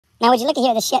Now, would you look at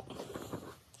here, this shit.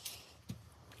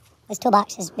 This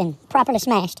toolbox has been properly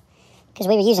smashed because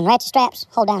we were using ratchet straps,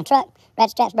 hold down a truck.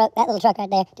 Ratchet straps broke. That little truck right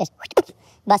there just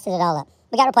busted it all up.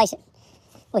 We got to replace it.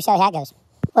 We'll show you how it goes.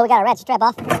 Well, we got our ratchet strap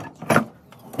off.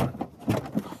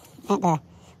 And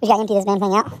we just got to empty this damn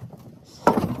thing out.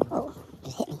 Oh,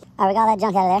 just hit me. All right, we got all that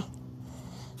junk out of there.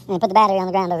 And put the battery on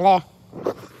the ground over there.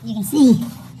 You can see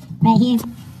right here,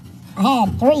 I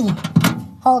had 3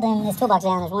 holding this toolbox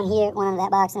down. There's one here, one under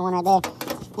that box, and one right there.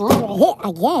 And whenever it hit,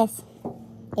 I guess,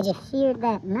 it just sheared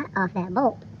that nut off that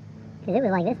bolt. Because it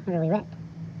was like this whenever we wrecked.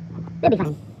 It'll be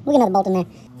fine. We'll get another bolt in there.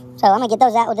 So I'm going to get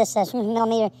those out with this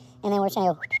millimeter, and then we're just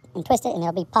going to go and twist it, and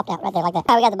it'll be popped out right there like that.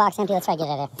 All right, we got the box empty. Let's try to get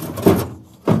it out of there.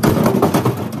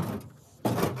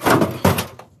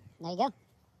 There you go.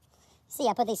 See,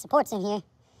 I put these supports in here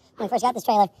when we first got this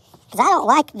trailer, because I don't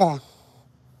like the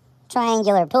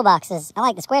triangular toolboxes. I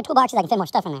like the square toolboxes. I can fit more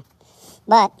stuff in there.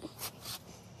 But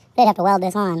they'd have to weld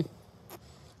this on.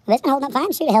 But it's been holding up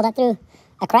fine. Shoot, it held up through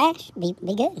a crash. Be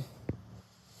good.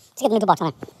 Let's get the new toolbox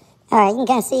on there. All right, you can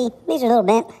kind of see these are a little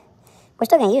bent. We're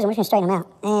still going to use them. We're just going to straighten them out.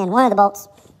 And one of the bolts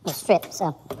is stripped,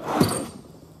 so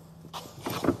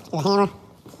let's get a hammer.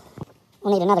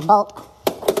 We'll need another bolt.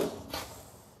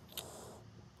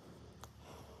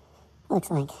 Looks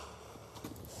like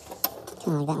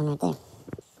kind of like that one right there.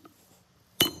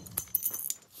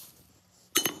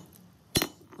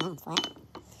 That one's flat.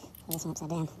 Put this one upside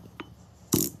down.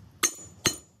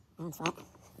 That one's flat.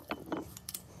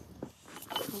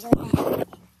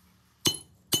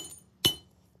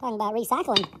 Talking about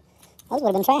recycling. Those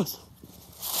would have been trash.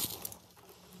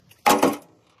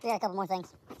 We got a couple more things.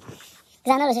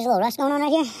 Because I noticed there's a little rust going on right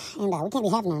here. And we can't be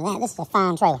having none of that. This is a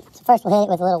fine trailer. So first we'll hit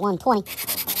it with a little 120.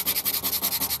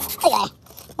 Look at that.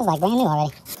 That's like brand new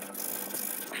already.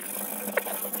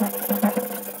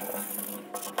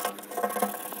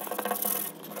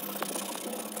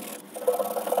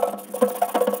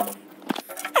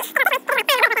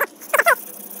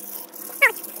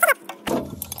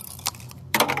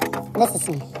 This is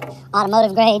some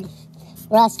automotive grade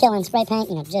rust killing spray paint,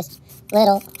 you know, just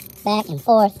little back and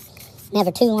forth,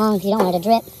 never too long if you don't want it to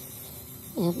drip,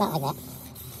 you know, about like that.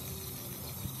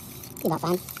 Be about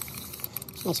fine.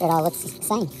 Just make sure it all looks the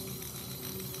same.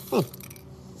 Man.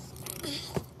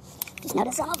 Just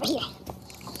notice all over here.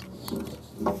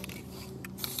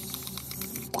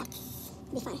 Yeah,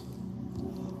 be fine.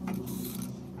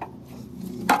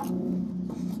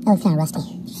 That looks kind of rusty.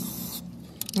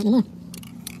 Not anymore.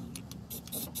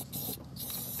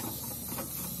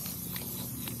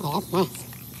 Oh, that's nice.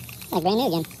 It's like brand new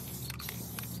again.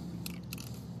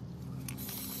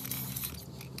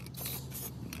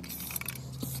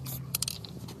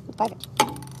 Perfect.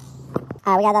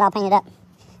 Alright, we got that all painted up.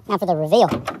 Now for the reveal.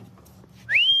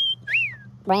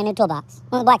 Brand new toolbox.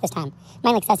 Went with black this time.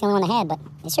 Mainly because that's the only one they had, but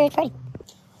it sure is pretty.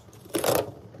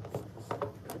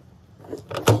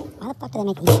 Why the fuck do they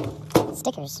make these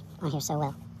stickers on here so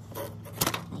well?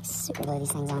 Like super glue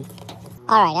these things on.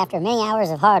 Alright, after many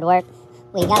hours of hard work,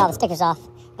 we got all the stickers off,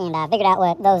 and I figured out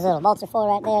what those little bolts are for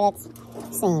right there. That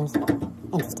seems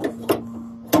interesting.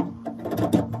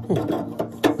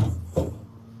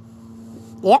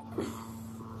 Yep.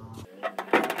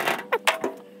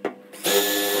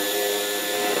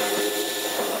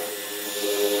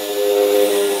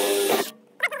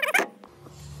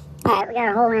 Alright, we got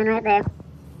our hole in right there.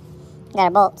 Got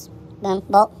our bolts. Boom,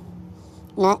 bolt,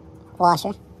 nut,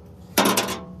 washer.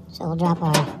 So we'll drop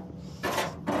our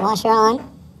washer on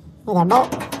with our bolt.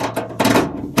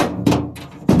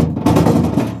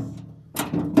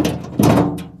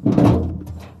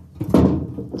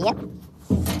 Yep.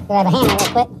 Grab a hammer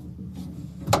real quick.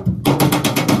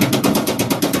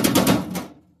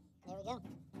 There we go.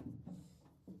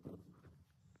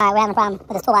 Alright, we're having a problem with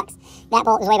this toolbox. That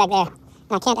bolt is way back there,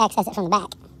 and I can't access it from the back.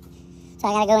 So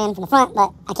I gotta go in from the front,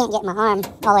 but I can't get my arm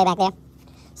all the way back there.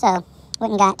 So,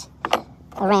 went and got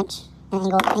a wrench and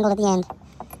angled at the end.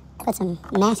 Put some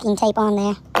masking tape on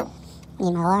there.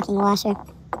 Need my locking washer.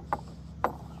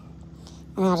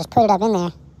 And I'll just put it up in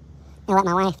there and let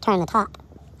my wife turn the top.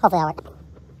 Hopefully that'll work.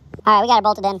 Alright, we got her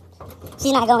bolted in.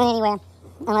 She's not going anywhere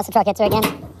unless the truck hits her again.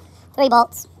 3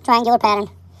 bolts, triangular pattern,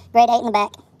 grade 8 in the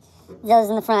back, those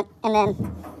in the front, and then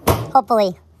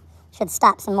hopefully should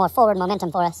stop some more forward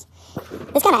momentum for us.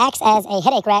 This kind of acts as a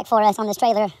headache rack for us on this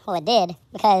trailer. Well, it did,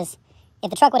 because if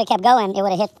the truck would have kept going, it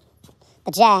would have hit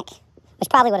the jack, which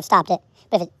probably would have stopped it.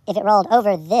 But if it rolled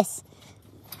over this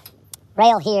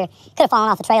rail here, it could have fallen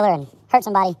off the trailer and hurt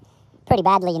somebody pretty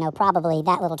badly. You know, probably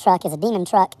that little truck is a demon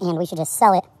truck, and we should just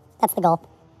sell it. That's the goal.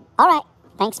 All right.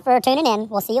 Thanks for tuning in.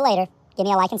 We'll see you later. Give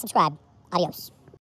me a like and subscribe. Adios.